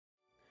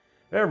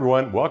Hey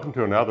everyone, welcome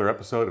to another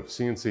episode of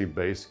CNC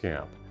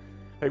Basecamp.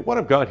 Hey, what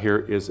I've got here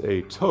is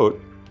a tote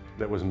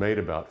that was made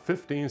about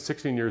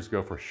 16 years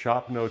ago for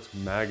Shop Notes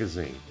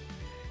magazine.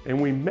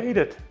 And we made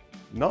it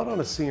not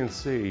on a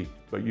CNC,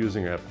 but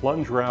using a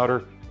plunge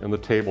router and the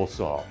table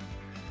saw.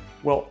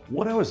 Well,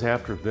 what I was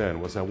after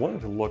then was I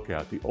wanted to look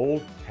at the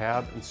old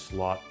tab and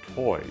slot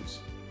toys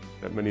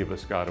that many of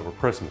us got over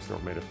Christmas. They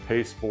were made of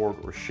pasteboard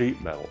or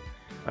sheet metal.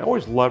 I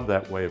always loved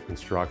that way of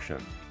construction.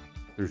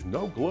 There's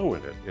no glue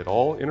in it. It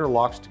all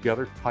interlocks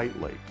together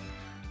tightly.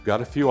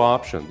 Got a few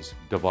options.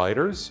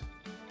 Dividers.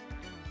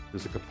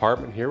 There's a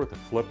compartment here with a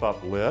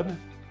flip-up lid.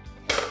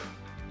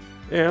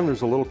 And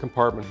there's a little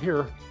compartment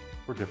here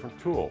for different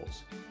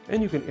tools.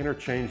 And you can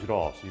interchange it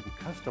all, so you can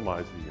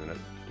customize the unit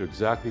to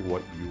exactly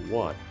what you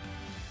want.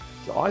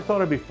 So I thought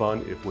it'd be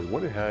fun if we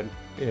went ahead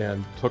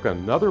and took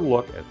another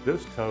look at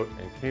this tote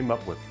and came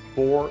up with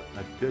 4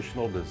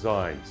 additional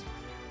designs.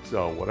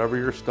 So whatever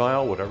your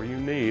style, whatever you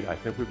need, I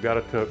think we've got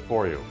a tote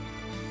for you.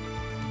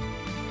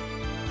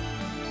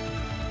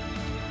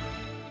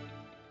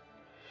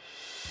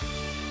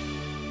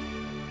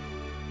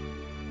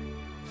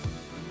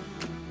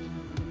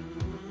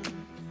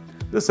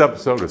 This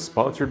episode is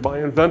sponsored by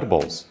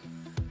Inventables.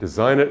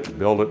 Design it,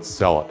 build it,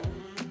 sell it.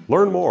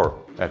 Learn more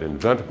at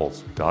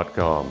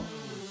inventables.com.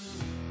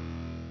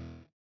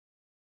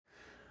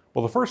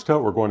 Well, the first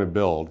tote we're going to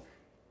build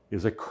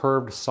is a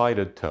curved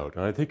sided tote.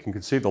 And I think you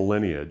can see the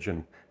lineage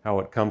and how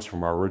it comes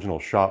from our original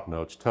Shop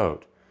Notes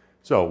tote.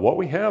 So what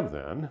we have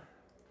then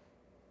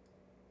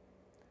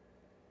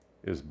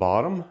is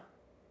bottom,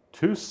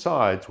 2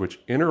 sides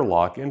which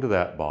interlock into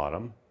that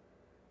bottom,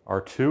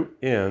 our 2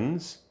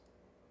 ends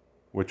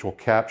which will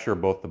capture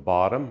both the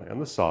bottom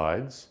and the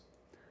sides,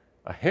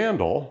 a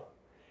handle,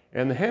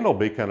 and the handle will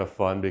be kind of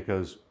fun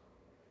because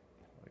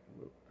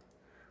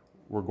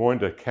we're going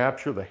to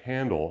capture the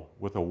handle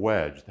with a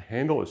wedge. The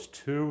handle is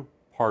 2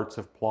 parts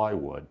of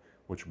plywood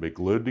which will be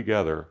glued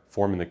together,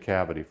 forming the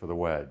cavity for the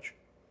wedge.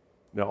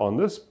 Now on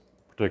this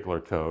particular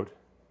tote,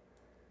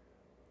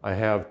 I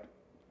have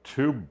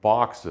 2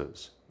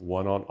 boxes,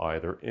 one on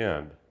either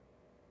end.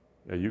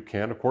 Now you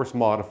can, of course,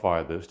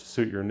 modify this to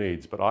suit your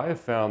needs, but I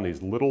have found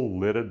these little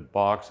lidded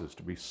boxes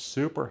to be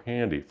super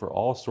handy for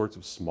all sorts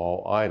of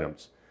small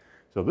items.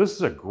 So this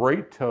is a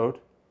great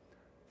tote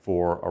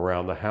for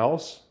around the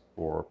house,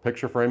 for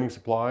picture framing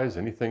supplies,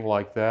 anything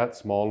like that,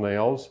 small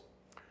nails.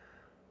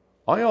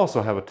 I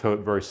also have a tote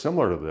very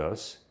similar to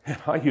this, and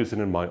I use it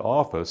in my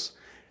office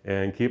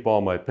and keep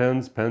all my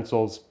pens,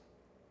 pencils,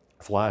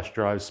 flash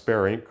drives,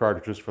 spare ink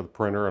cartridges for the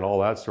printer, and all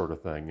that sort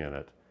of thing in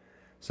it.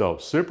 So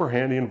super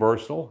handy and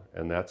versatile,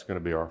 and that's going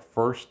to be our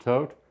first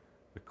tote,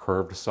 the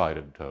curved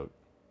sided tote.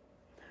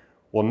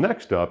 Well,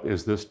 next up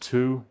is this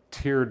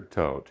 2-tiered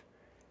tote.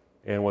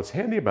 And what's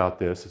handy about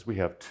this is we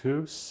have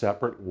 2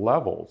 separate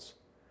levels,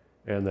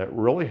 and that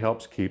really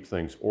helps keep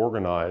things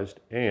organized.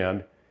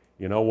 And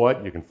you know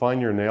what? You can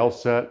find your nail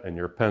set and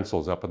your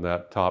pencils up in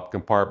that top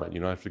compartment.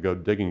 You don't have to go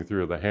digging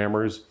through the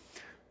hammers,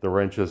 the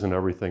wrenches, and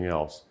everything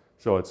else.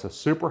 So it's a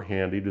super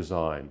handy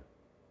design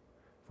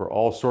for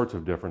all sorts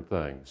of different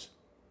things.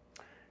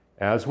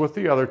 As with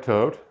the other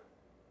tote,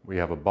 we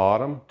have a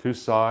bottom, 2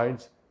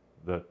 sides.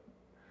 The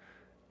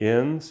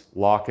ends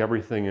lock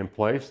everything in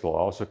place. They'll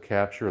also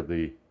capture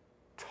the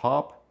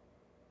top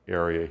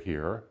area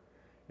here,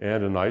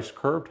 and a nice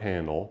curved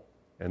handle.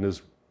 And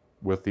as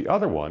with the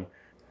other one,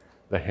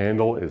 the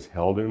handle is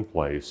held in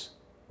place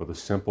with a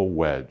simple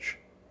wedge.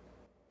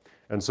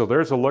 And so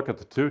there's a look at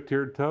the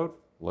 2-tiered tote.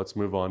 Let's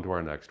move on to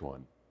our next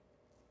one.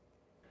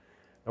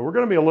 Now we're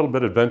going to be a little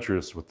bit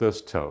adventurous with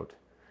this tote.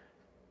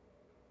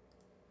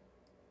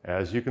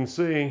 As you can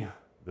see,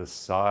 the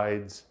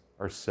sides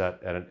are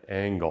set at an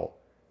angle,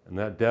 and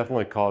that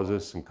definitely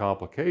causes some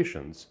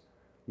complications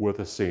with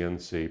a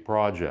CNC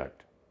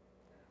project.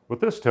 With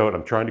this tote,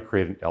 I'm trying to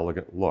create an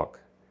elegant look.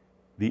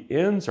 The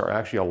ends are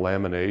actually a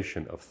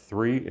lamination of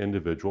 3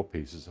 individual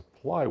pieces of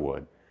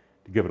plywood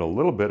to give it a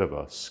little bit of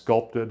a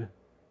sculpted,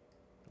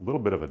 a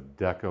little bit of a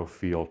deco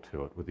feel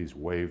to it with these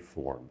wave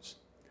forms.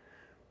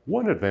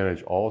 One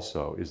advantage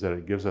also is that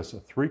it gives us a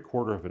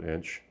 3/4 of an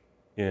inch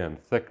in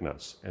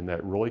thickness, and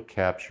that really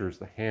captures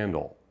the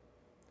handle.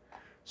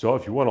 So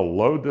if you want to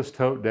load this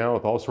tote down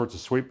with all sorts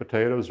of sweet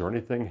potatoes or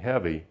anything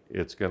heavy,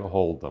 it's going to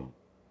hold them.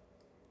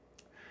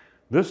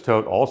 This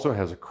tote also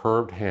has a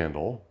curved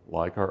handle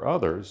like our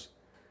others,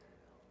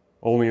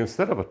 only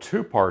instead of a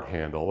 2-part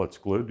handle, it's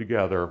glued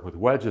together with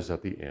wedges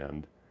at the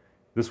end.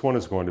 This one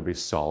is going to be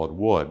solid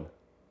wood.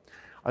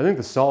 I think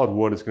the solid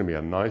wood is going to be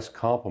a nice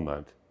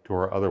complement to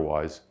our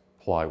otherwise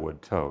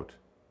plywood tote.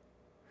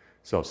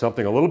 So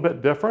something a little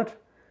bit different,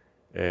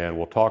 and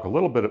we'll talk a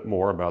little bit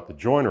more about the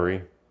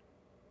joinery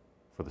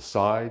for the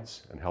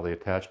sides and how they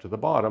attach to the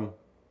bottom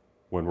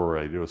when we're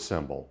ready to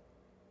assemble.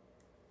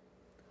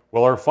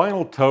 Well, our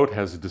final tote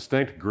has a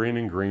distinct green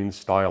and green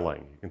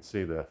styling. You can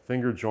see the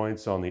finger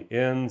joints on the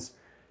ends,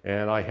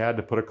 and I had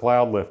to put a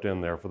cloud lift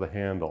in there for the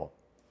handle.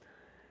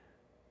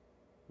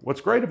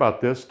 What's great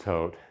about this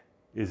tote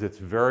is it's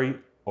very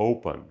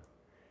open.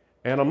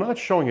 And I'm not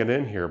showing it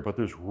in here, but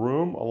there's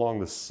room along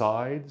the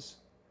sides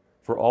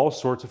for all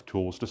sorts of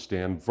tools to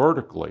stand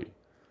vertically.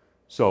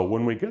 So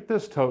when we get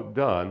this tote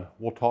done,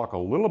 we'll talk a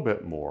little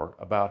bit more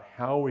about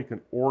how we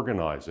can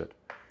organize it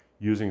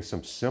using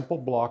some simple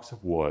blocks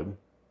of wood,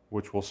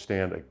 which will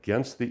stand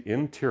against the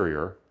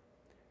interior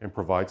and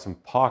provide some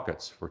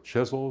pockets for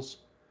chisels,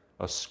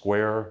 a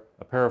square,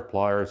 a pair of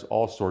pliers,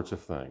 all sorts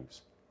of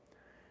things.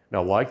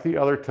 Now, like the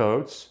other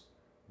totes,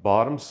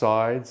 bottom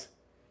sides,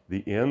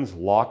 the ends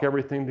lock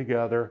everything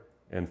together,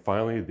 and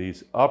finally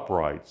these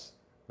uprights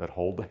that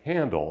hold the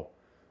handle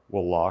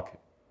will lock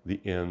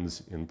the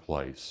ends in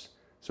place.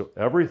 So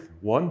every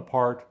one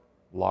part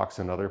locks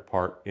another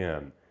part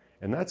in.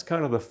 And that's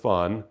kind of the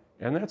fun,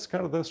 and that's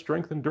kind of the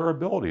strength and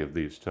durability of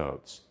these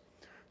totes.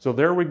 So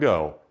there we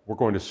go. We're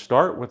going to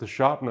start with the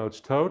Shop Notes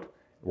tote.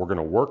 We're going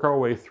to work our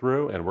way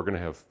through, and we're going to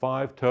have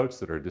 5 totes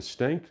that are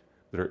distinct,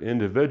 that are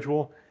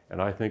individual,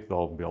 and I think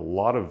there'll be a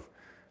lot of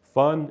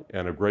fun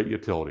and a great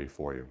utility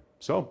for you.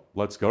 So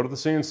let's go to the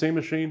CNC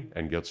machine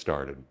and get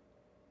started.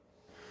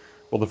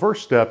 Well, the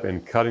first step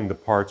in cutting the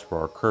parts for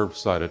our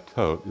curved-sided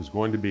tote is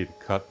going to be to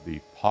cut the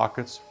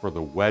pockets for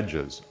the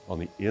wedges on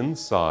the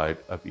inside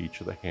of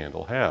each of the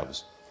handle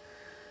halves.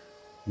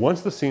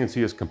 Once the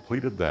CNC has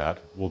completed that,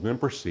 we'll then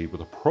proceed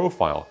with a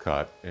profile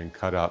cut and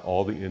cut out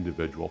all the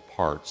individual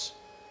parts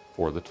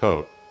for the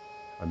tote.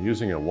 I'm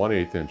using a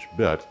 1/8 inch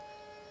bit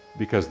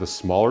because the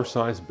smaller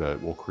size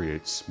bit will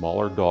create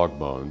smaller dog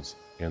bones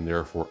and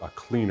therefore a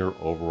cleaner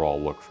overall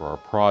look for our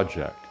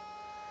project.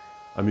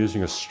 I'm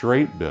using a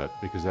straight bit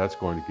because that's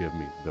going to give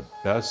me the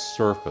best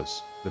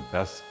surface, the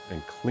best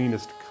and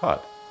cleanest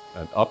cut.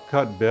 An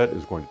upcut bit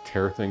is going to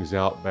tear things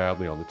out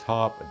badly on the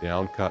top. A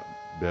downcut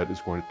bit is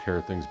going to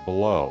tear things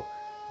below.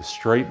 The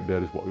straight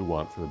bit is what we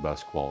want for the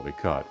best quality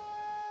cut.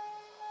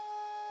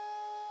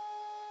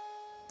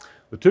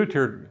 The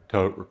 2-tiered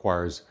tote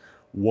requires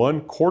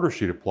 1/4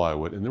 sheet of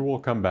plywood, and then we'll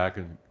come back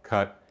and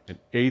cut an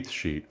 1/8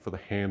 sheet for the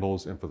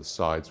handles and for the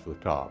sides for the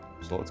top.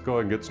 So let's go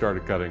ahead and get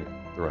started cutting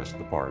the rest of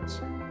the parts.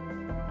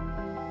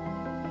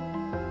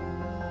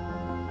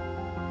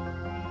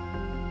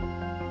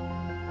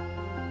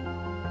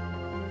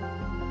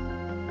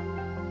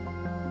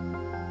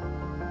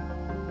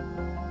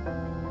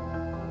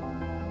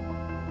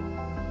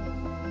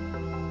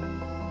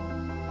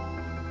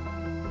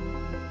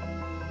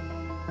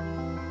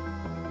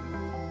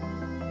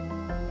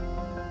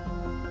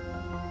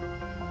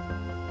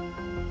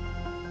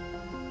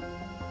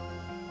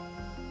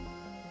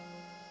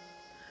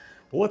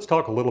 Well, let's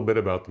talk a little bit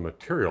about the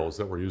materials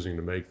that we're using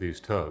to make these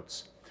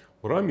totes.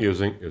 What I'm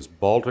using is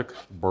Baltic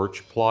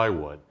birch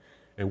plywood,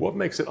 and what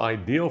makes it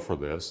ideal for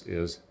this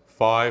is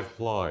 5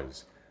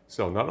 plies.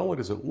 So not only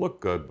does it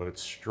look good, but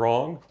it's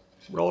strong,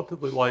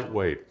 relatively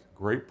lightweight,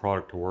 great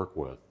product to work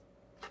with.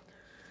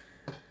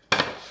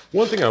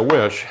 One thing I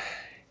wish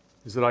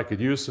is that I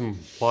could use some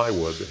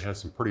plywood that has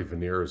some pretty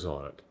veneers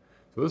on it.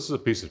 So this is a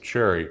piece of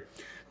cherry.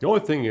 The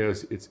only thing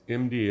is it's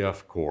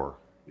MDF core.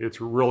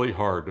 It's really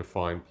hard to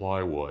find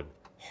plywood,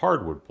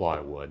 hardwood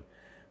plywood,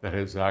 that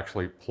has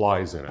actually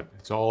plies in it.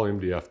 It's all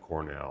MDF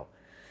core now.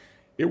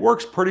 It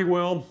works pretty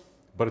well,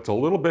 but it's a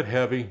little bit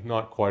heavy,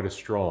 not quite as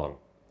strong.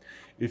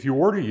 If you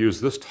were to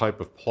use this type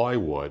of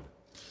plywood,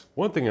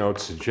 one thing I would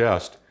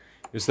suggest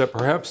is that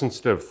perhaps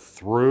instead of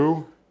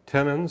through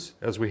tenons,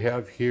 as we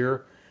have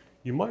here,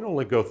 you might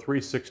only go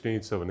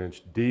 3/16 of an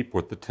inch deep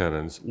with the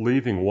tenons,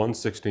 leaving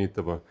 1/16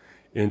 of an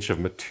inch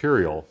of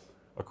material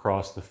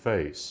across the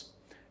face.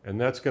 And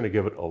that's going to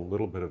give it a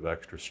little bit of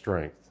extra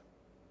strength.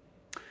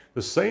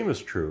 The same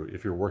is true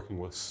if you're working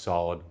with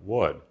solid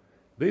wood.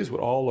 These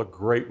would all look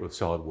great with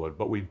solid wood,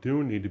 but we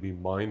do need to be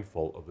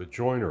mindful of the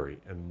joinery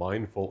and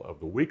mindful of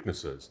the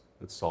weaknesses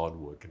that solid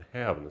wood can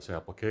have in this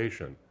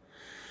application.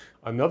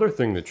 Another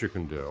thing that you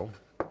can do,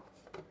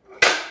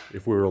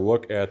 if we were to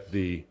look at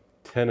the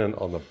tenon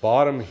on the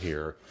bottom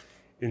here,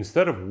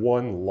 instead of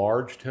one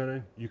large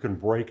tenon, you can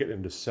break it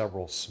into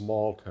several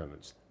small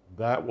tenons.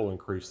 That will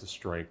increase the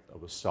strength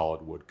of a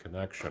solid wood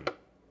connection.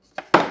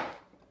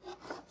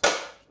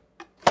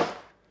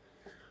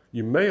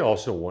 You may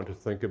also want to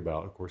think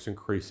about, of course,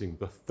 increasing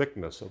the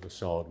thickness of the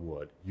solid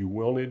wood. You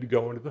will need to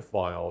go into the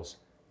files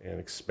and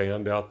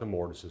expand out the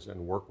mortises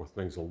and work with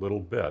things a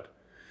little bit.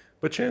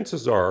 But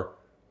chances are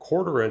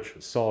 1/4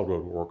 inch solid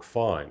wood will work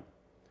fine.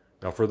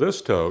 Now for this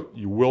tote,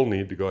 you will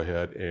need to go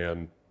ahead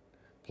and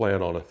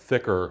plan on a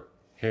thicker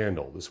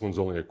handle. This one's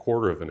only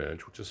 1/4 of an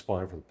inch, which is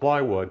fine for the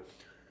plywood.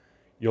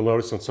 You'll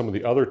notice on some of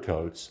the other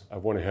totes,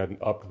 I've went ahead and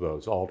upped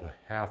those all to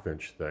 1/2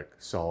 inch thick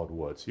solid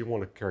wood. So you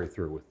want to carry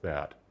through with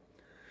that.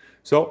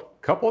 So a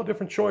couple of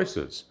different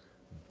choices.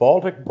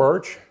 Baltic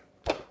birch,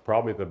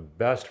 probably the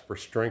best for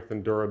strength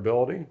and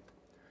durability.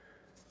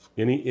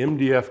 Any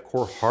MDF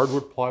core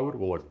hardwood plywood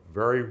will look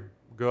very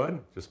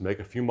good. Just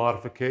make a few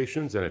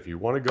modifications, and if you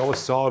want to go with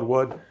solid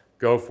wood,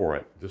 go for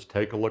it. Just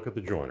take a look at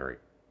the joinery.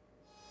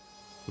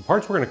 The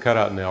parts we're going to cut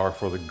out now are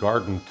for the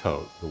garden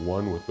tote, the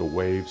one with the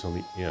waves on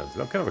the ends.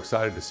 And I'm kind of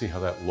excited to see how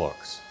that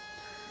looks.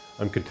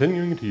 I'm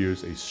continuing to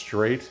use a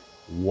straight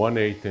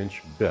 1/8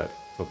 inch bit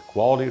for the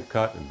quality of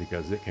cut and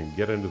because it can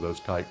get into those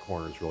tight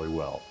corners really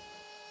well.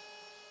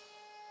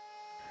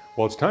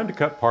 Well, it's time to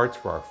cut parts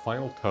for our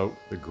final tote,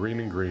 the green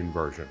and green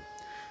version.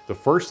 The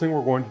first thing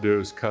we're going to do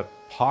is cut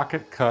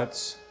pocket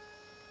cuts,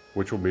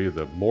 which will be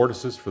the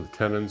mortises for the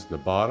tenons in the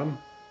bottom.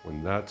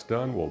 When that's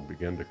done, we'll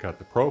begin to cut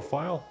the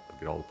profile and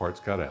get all the parts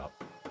cut out.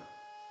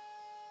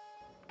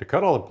 To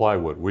cut all the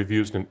plywood, we've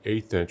used an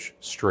 1/8 inch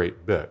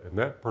straight bit, and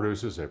that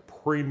produces a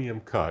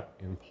premium cut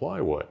in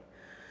plywood.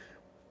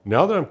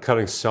 Now that I'm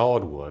cutting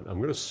solid wood, I'm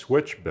going to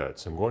switch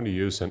bits. I'm going to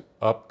use an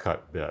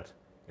upcut bit,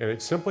 and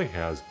it simply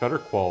has better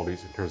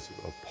qualities in terms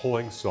of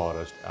pulling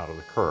sawdust out of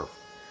the kerf.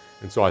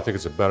 And so I think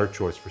it's a better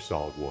choice for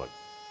solid wood.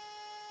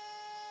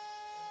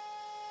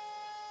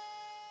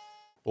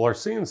 Well, our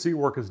CNC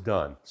work is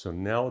done, so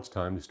now it's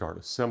time to start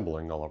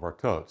assembling all of our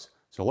totes.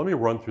 So let me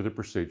run through the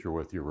procedure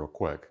with you real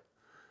quick.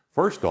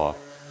 First off,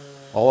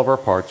 all of our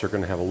parts are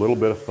going to have a little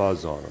bit of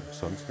fuzz on them,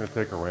 so I'm just going to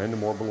take a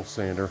random orbital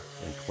sander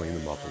and clean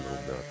them up a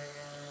little bit.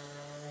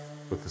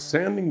 With the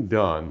sanding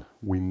done,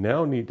 we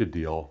now need to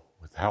deal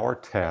with how our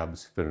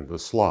tabs fit into the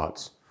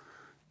slots.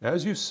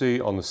 As you see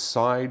on the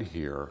side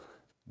here,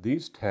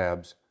 these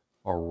tabs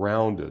are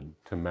rounded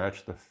to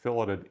match the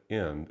filleted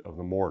end of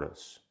the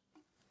mortise.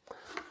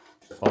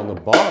 On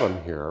the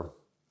bottom here,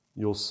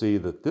 you'll see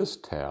that this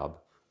tab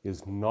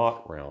is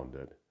not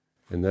rounded,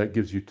 and that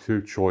gives you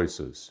two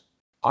choices.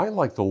 I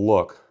like the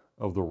look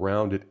of the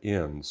rounded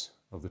ends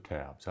of the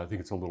tabs. I think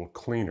it's a little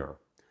cleaner.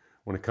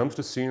 When it comes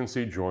to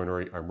CNC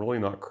joinery, I'm really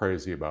not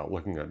crazy about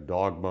looking at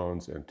dog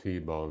bones and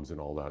T-bones and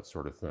all that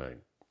sort of thing.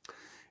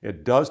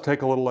 It does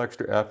take a little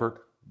extra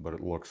effort, but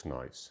it looks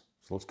nice.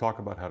 So let's talk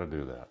about how to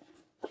do that.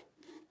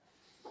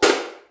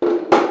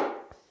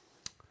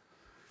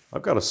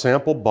 I've got a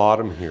sample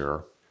bottom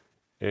here,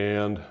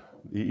 and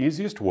the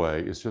easiest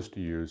way is just to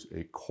use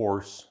a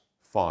coarse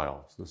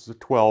file. So this is a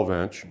 12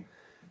 inch,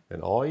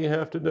 and all you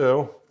have to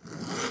do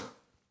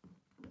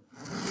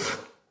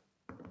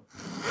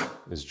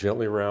is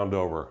gently round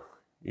over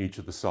each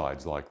of the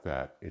sides like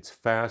that. It's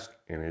fast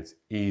and it's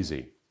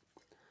easy.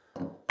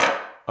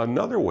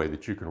 Another way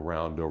that you can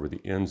round over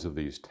the ends of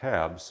these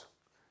tabs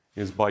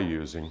is by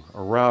using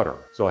a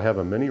router. So I have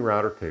a mini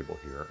router table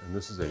here, and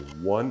this is a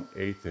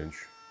 1/8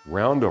 inch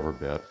round over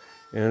bit,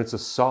 and it's a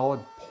solid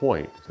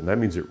point, and that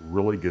means it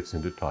really gets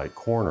into tight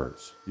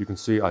corners. You can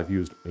see I've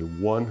used a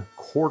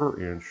 1/4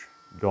 inch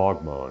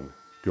dog bone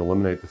to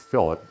eliminate the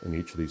fillet in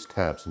each of these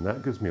tabs, and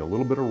that gives me a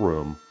little bit of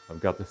room. I've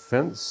got the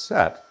fence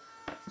set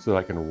so that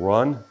I can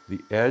run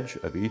the edge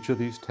of each of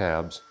these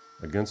tabs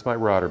against my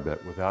router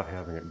bit without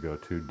having it go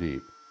too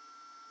deep.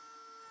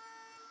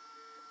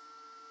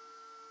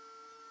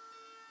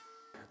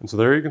 And so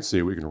there you can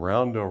see we can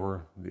round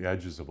over the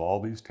edges of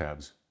all these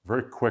tabs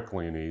very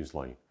quickly and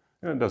easily,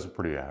 and it does it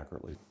pretty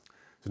accurately.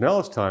 So now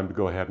it's time to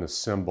go ahead and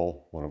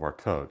assemble one of our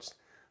totes.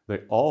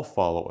 They all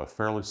follow a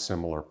fairly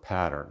similar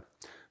pattern.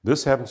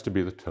 This happens to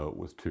be the tote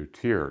with 2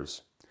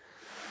 tiers.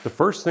 The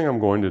first thing I'm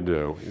going to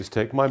do is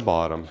take my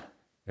bottom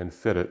and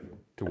fit it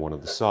to one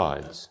of the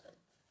sides.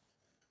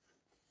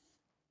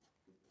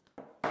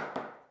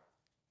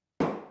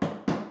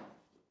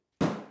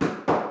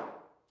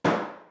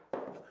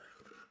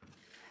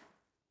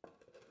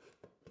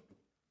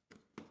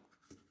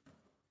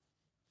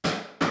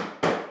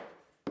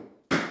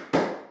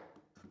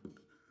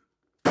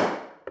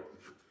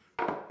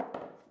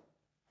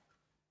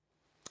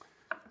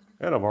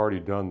 And I've already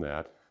done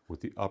that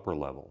with the upper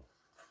level.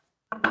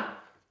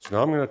 So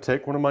now I'm going to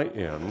take one of my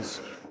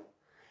ends,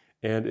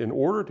 and in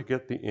order to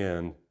get the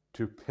end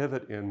to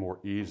pivot in more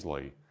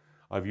easily,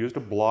 I've used a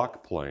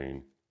block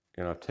plane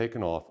and I've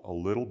taken off a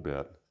little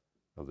bit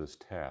of this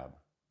tab.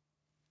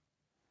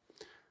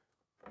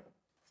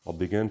 I'll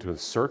begin to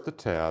insert the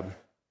tab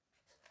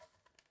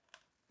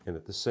and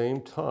at the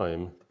same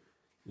time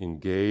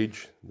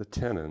engage the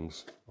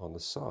tenons on the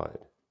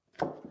side.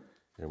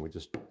 And we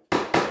just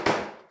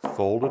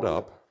fold it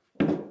up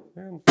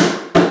and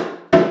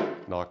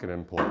knock it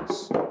in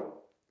place.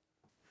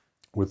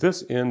 With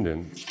this end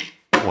in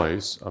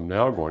place, I'm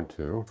now going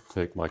to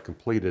take my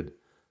completed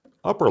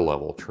upper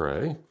level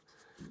tray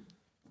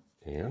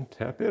and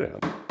tap it in.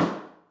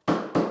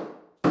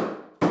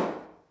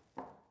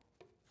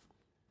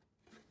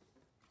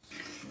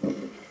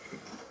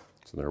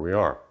 So there we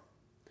are.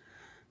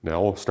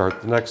 Now we'll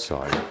start the next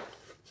side.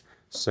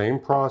 Same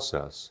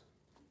process.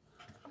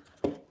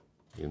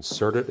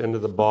 Insert it into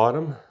the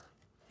bottom,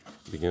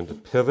 begin to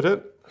pivot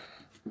it,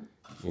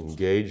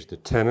 engage the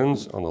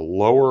tenons on the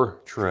lower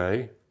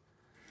tray,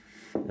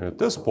 and at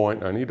this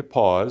point I need to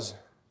pause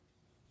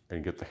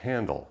and get the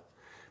handle.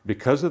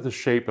 Because of the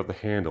shape of the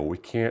handle, we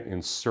can't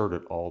insert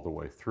it all the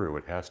way through.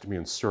 It has to be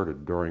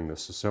inserted during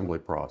this assembly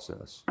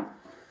process.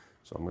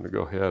 So I'm going to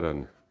go ahead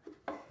and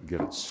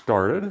get it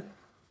started.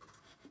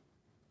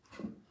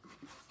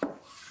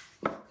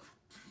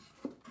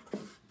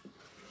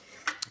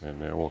 And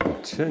now we'll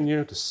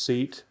continue to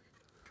seat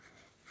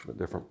the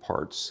different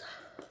parts.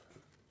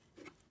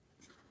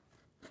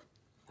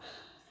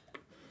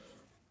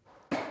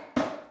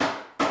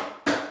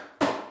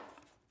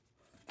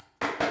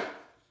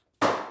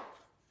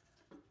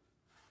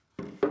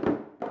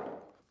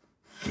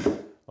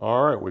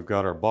 part. We've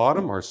got our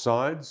bottom, our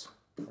sides,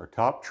 our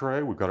top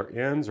tray, we've got our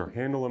ends, our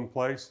handle in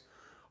place.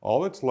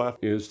 All that's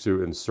left is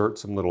to insert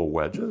some little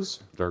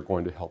wedges. They're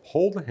going to help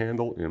hold the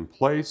handle in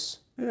place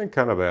and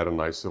kind of add a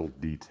nice little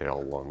detail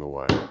along the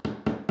way.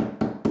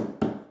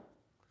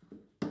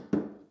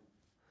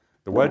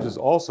 The wedges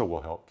also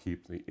will help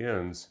keep the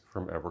ends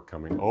from ever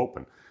coming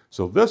open.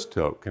 So this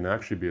tote can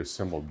actually be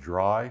assembled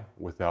dry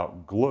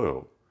without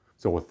glue.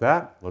 So with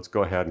that, let's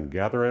go ahead and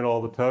gather in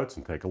all the totes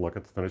and take a look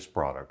at the finished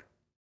product.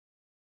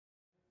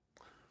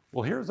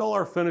 Well, here's all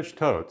our finished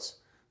totes.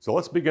 So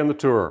let's begin the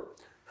tour.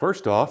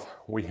 First off,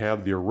 we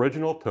have the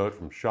original tote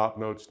from Shop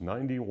Notes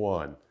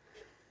 91.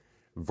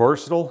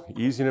 Versatile,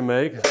 easy to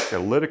make, got a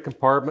lidded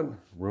compartment,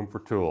 room for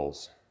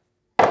tools.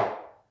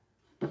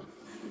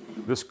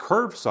 This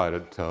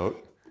curved-sided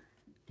tote,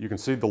 you can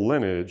see the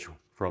lineage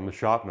from the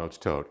Shop Notes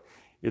tote.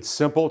 It's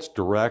simple, it's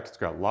direct, it's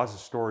got lots of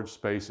storage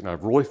space, and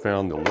I've really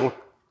found the little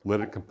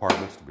lidded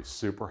compartments to be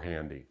super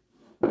handy.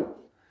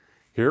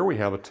 Here we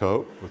have a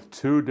tote with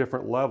 2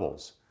 different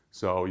levels.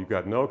 So you've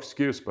got no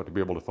excuse but to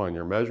be able to find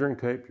your measuring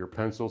tape, your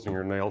pencils, and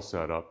your nail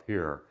set up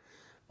here.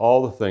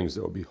 All the things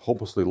that would be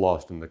hopelessly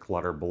lost in the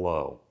clutter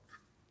below.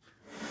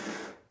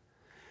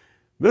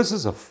 This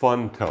is a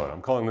fun tote.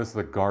 I'm calling this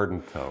the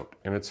garden tote.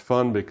 And it's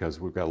fun because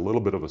we've got a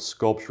little bit of a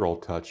sculptural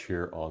touch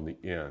here on the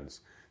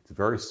ends. It's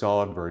very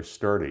solid, very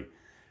sturdy.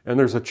 And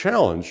there's a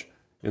challenge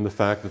in the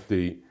fact that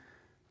the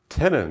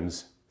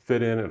tenons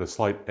fit in at a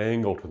slight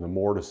angle to the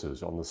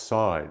mortises on the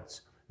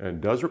sides. And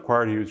it does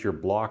require to use your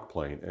block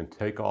plane and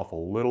take off a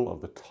little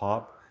of the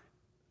top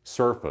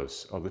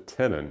surface of the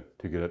tenon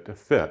to get it to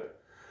fit.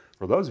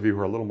 For those of you who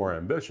are a little more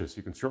ambitious,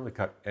 you can certainly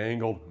cut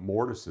angled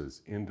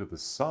mortises into the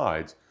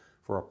sides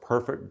for a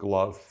perfect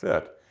glove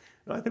fit.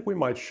 And I think we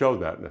might show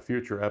that in a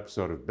future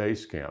episode of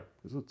Basecamp,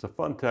 because it's a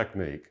fun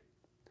technique.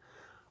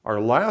 Our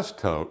last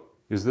tote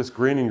is this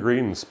green and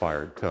green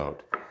inspired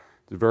tote.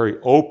 It's very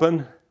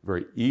open,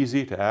 very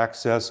easy to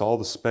access all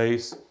the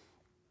space.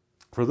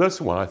 For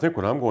this one, I think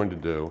what I'm going to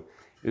do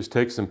is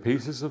take some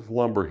pieces of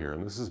lumber here,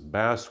 and this is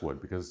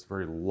basswood because it's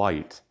very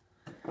light.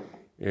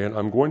 And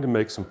I'm going to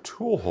make some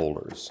tool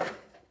holders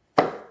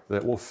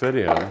that will fit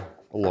in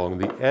along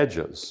the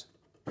edges.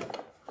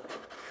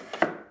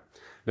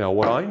 Now,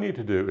 what I need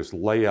to do is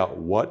lay out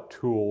what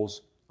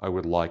tools I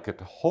would like it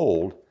to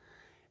hold.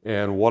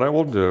 And what I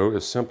will do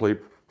is simply,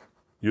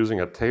 using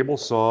a table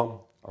saw,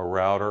 a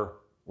router,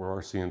 or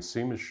our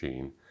CNC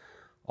machine,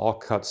 I'll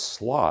cut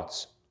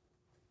slots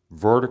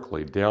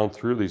vertically down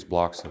through these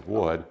blocks of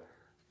wood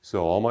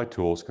so all my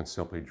tools can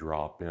simply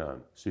drop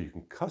in. So you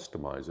can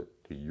customize it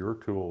to your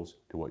tools,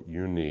 to what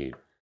you need. It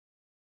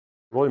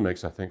really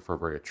makes, I think, for a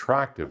very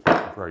attractive,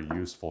 very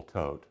useful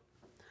tote.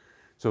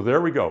 So there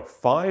we go,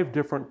 5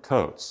 different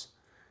totes.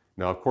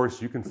 Now, of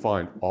course, you can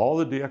find all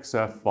the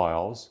DXF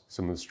files,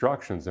 some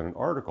instructions, and an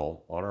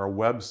article on our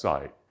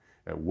website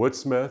at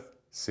Woodsmith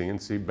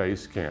CNC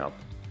Basecamp.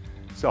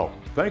 So,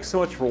 thanks so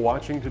much for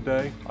watching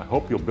today. I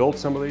hope you'll build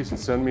some of these and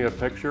send me a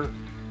picture.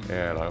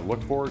 And I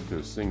look forward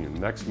to seeing you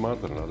next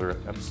month in another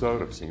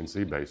episode of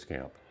CNC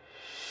Basecamp.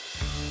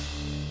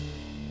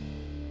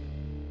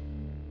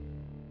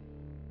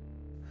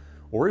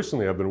 Well,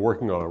 recently I've been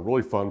working on a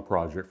really fun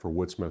project for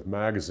Woodsmith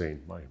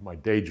Magazine, my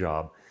day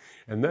job,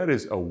 and that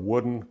is a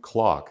wooden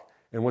clock.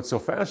 And what's so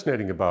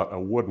fascinating about a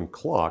wooden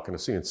clock and a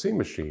CNC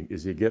machine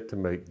is you get to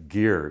make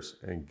gears,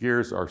 and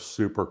gears are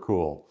super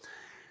cool.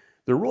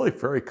 They're really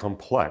very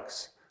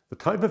complex. The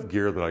type of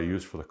gear that I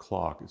use for the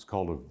clock is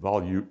called a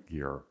volute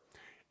gear,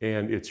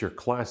 and it's your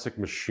classic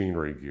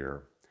machinery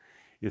gear.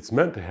 It's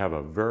meant to have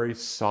a very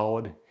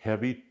solid,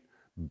 heavy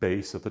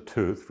base at the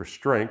tooth for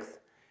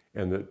strength,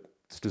 and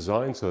it's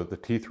designed so that the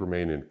teeth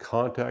remain in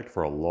contact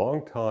for a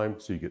long time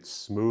so you get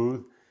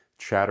smooth,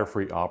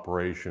 chatter-free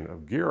operation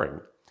of gearing.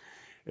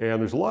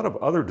 And there's a lot of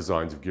other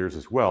designs of gears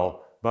as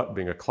well, but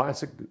being a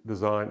classic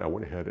design, I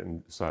went ahead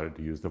and decided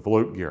to use the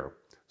volute gear.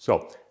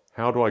 So,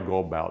 how do I go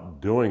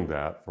about doing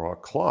that for a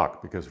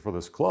clock? Because for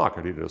this clock,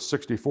 I needed a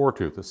 64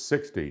 tooth, a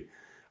 60,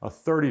 a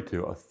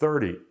 32, a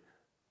 30,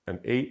 an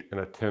 8,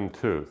 and a 10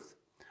 tooth.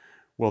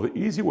 Well, the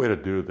easy way to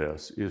do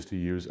this is to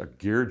use a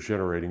gear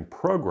generating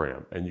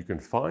program, and you can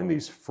find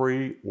these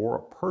free or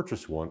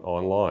purchase one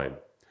online.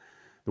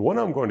 The one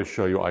I'm going to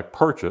show you I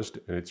purchased,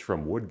 and it's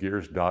from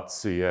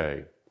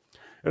woodgears.ca.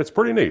 And it's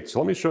pretty neat, so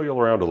let me show you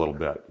around a little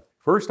bit.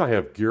 First, I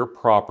have gear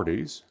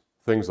properties,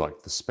 things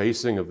like the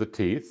spacing of the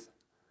teeth,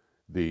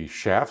 the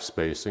shaft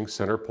spacing,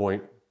 center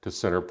point to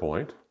center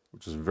point,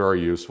 which is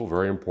very useful,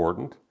 very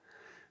important.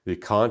 The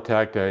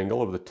contact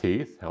angle of the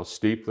teeth, how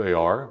steep they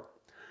are.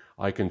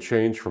 I can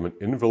change from an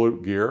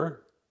involute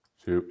gear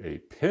to a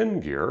pin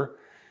gear.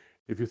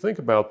 If you think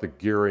about the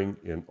gearing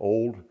in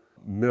old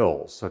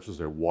mills, such as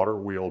a water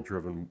wheel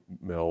driven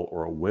mill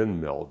or a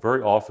windmill,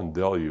 very often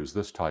they'll use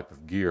this type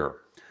of gear.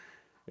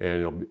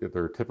 And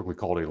they're typically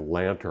called a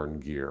lantern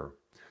gear.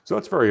 So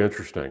that's very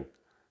interesting.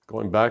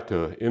 Going back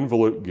to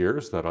involute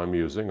gears that I'm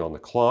using on the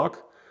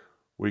clock,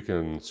 we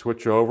can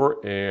switch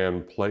over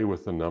and play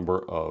with the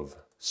number of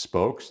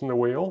spokes in the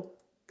wheel,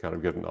 kind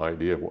of get an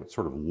idea of what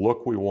sort of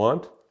look we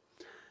want.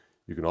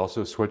 You can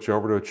also switch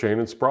over to a chain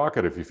and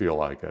sprocket if you feel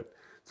like it.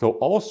 So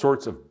all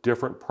sorts of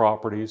different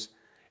properties.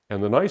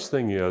 And the nice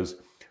thing is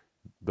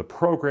the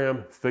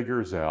program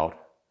figures out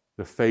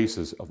the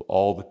faces of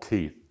all the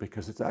teeth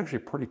because it's actually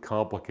pretty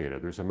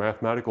complicated. There's a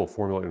mathematical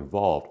formula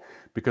involved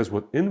because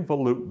with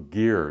involute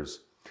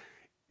gears,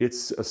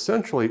 it's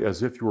essentially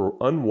as if you were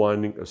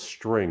unwinding a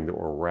string that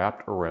were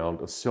wrapped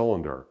around a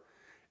cylinder.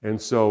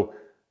 And so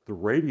the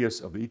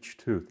radius of each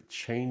tooth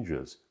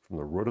changes from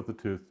the root of the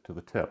tooth to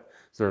the tip.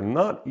 So they're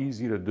not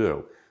easy to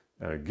do.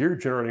 And a gear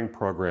generating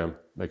program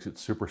makes it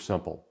super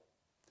simple.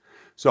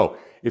 So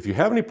if you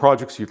have any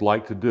projects you'd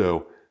like to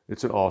do,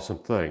 it's an awesome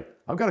thing.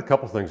 I've got a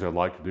couple things I'd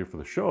like to do for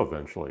the show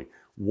eventually.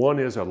 One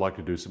is I'd like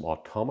to do some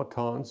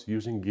automatons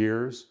using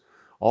gears.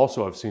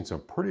 Also, I've seen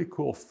some pretty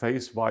cool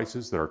face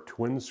vices that are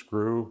twin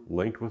screw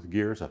linked with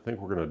gears. I think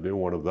we're going to do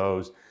one of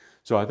those.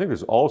 So I think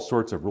there's all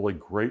sorts of really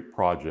great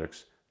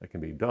projects that can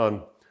be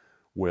done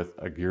with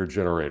a gear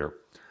generator.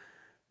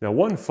 Now,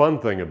 one fun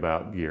thing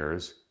about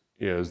gears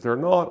is they're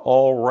not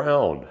all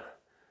round.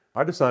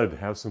 I decided to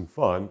have some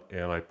fun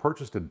and I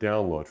purchased a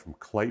download from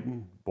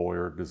Clayton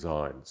Boyer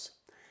Designs.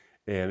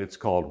 And it's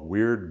called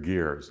Weird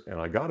Gears. And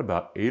I got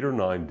about 8 or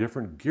 9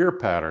 different gear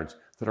patterns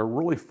that are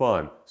really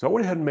fun. So I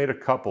went ahead and made a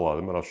couple of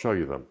them and I'll show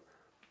you them.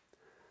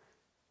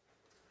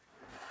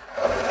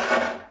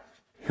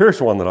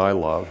 Here's one that I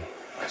love,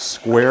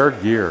 square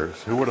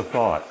gears. Who would have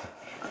thought?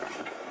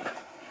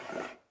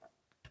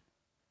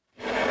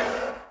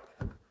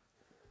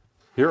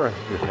 Here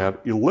we have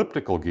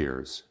elliptical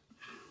gears.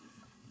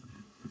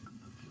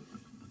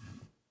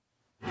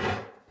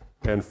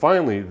 And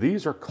finally,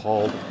 these are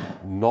called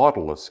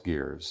Nautilus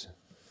gears.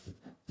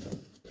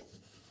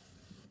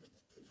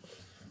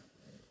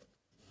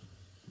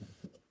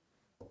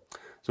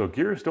 So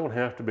gears don't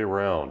have to be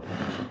round.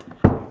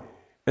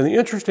 And the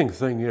interesting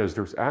thing is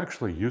there's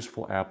actually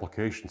useful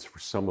applications for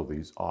some of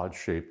these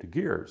odd-shaped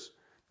gears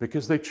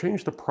because they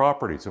change the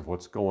properties of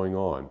what's going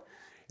on.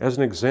 As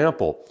an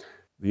example,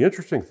 the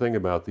interesting thing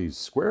about these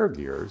square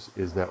gears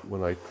is that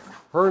when I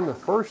turn the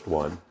first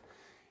one,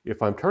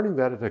 if I'm turning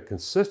that at a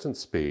consistent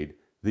speed,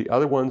 the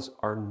other ones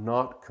are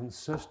not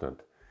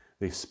consistent.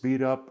 They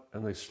speed up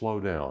and they slow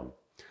down.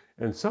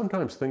 And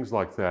sometimes things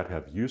like that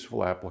have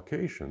useful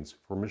applications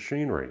for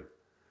machinery.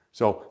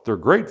 So they're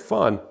great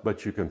fun,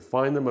 but you can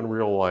find them in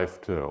real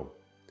life too.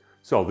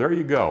 So there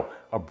you go,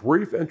 a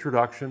brief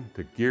introduction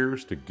to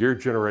gear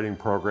generating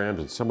programs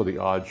and some of the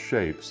odd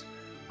shapes.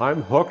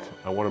 I'm hooked.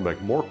 I want to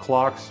make more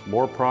clocks,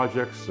 more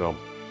projects, so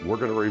we're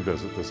going to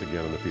revisit this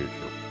again in the future.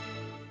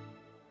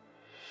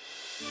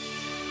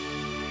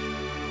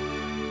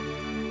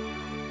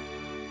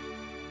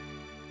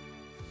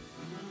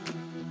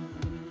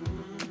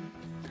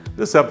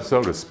 This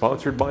episode is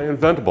sponsored by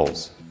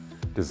Inventables.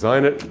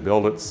 Design it,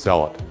 build it,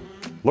 sell it.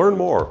 Learn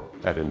more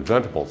at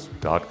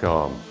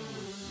inventables.com.